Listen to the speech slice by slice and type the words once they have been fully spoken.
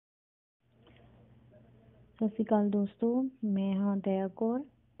ਸਤਿ ਸ਼੍ਰੀ ਅਕਾਲ ਦੋਸਤੋ, ਮੈਂ ਹਾਂ ਦਇਆ ਕੌਰ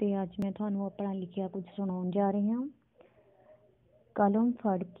ਤੇ ਅੱਜ ਮੈਂ ਤੁਹਾਨੂੰ ਆਪਣਾ ਲਿਖਿਆ ਕੁਝ ਸੁਣਾਉਣ ਜਾ ਰਹੀ ਹਾਂ। ਕਲਮ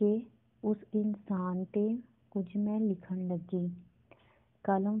ਫੜ ਕੇ ਉਸ ਇਨਸਾਨ ਤੇ ਕੁਝ ਮੈਂ ਲਿਖਣ ਲੱਗੀ।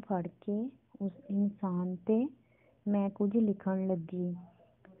 ਕਲਮ ਫੜ ਕੇ ਉਸ ਇਨਸਾਨ ਤੇ ਮੈਂ ਕੁਝ ਲਿਖਣ ਲੱਗੀ।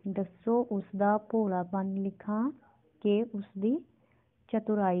 ਦੱਸੋ ਉਸਦਾ ਭੋਲਾਪਨ ਲਿਖਾਂ ਕਿ ਉਸਦੀ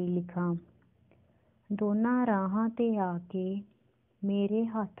ਚਤੁਰਾਈ ਲਿਖਾਂ। ਦੋਨਾਂ ਰਾਹਾਂ ਤੇ ਆ ਕੇ ਮੇਰੇ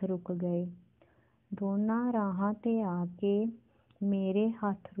ਹੱਥ ਰੁਕ ਗਏ। ਦੋਨਾਂ ਰਾਹਾਂ ਤੇ ਆ ਕੇ ਮੇਰੇ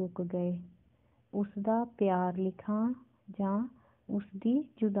ਹੱਥ ਰੁਕ ਗਏ। ਉਸਦਾ ਪਿਆਰ ਲਿਖਾਂ ਜਾਂ ਉਸਦੀ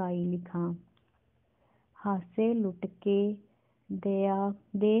ਜੁਦਾਈ ਲਿਖਾਂ। ਹਾਸੇ ਲੁੱਟ ਕੇ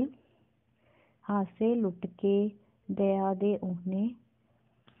ਦਇਆ ਦੇ ਉਹਨੇ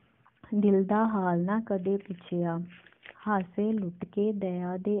ਦਿਲ ਦਾ ਹਾਲ ਨਾ ਕਦੇ ਪੁੱਛਿਆ। ਹਾਸੇ ਲੁੱਟ ਕੇ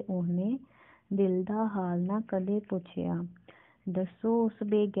ਦਇਆ ਦੇ ਉਹਨੇ ਦਿਲ ਦਾ ਹਾਲ ਨਾ ਕਦੇ ਪੁੱਛਿਆ। ਦੱਸੋ ਉਸ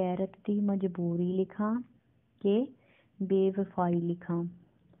ਬੇਗੈਰਤ ਦੀ ਮਜਬੂਰੀ ਲਿਖਾਂ ਕਿ ਬੇਵਫਾਈ ਲਿਖਾਂ।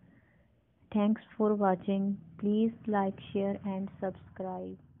 Thanks for watching. Please like, share and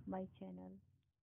subscribe my channel.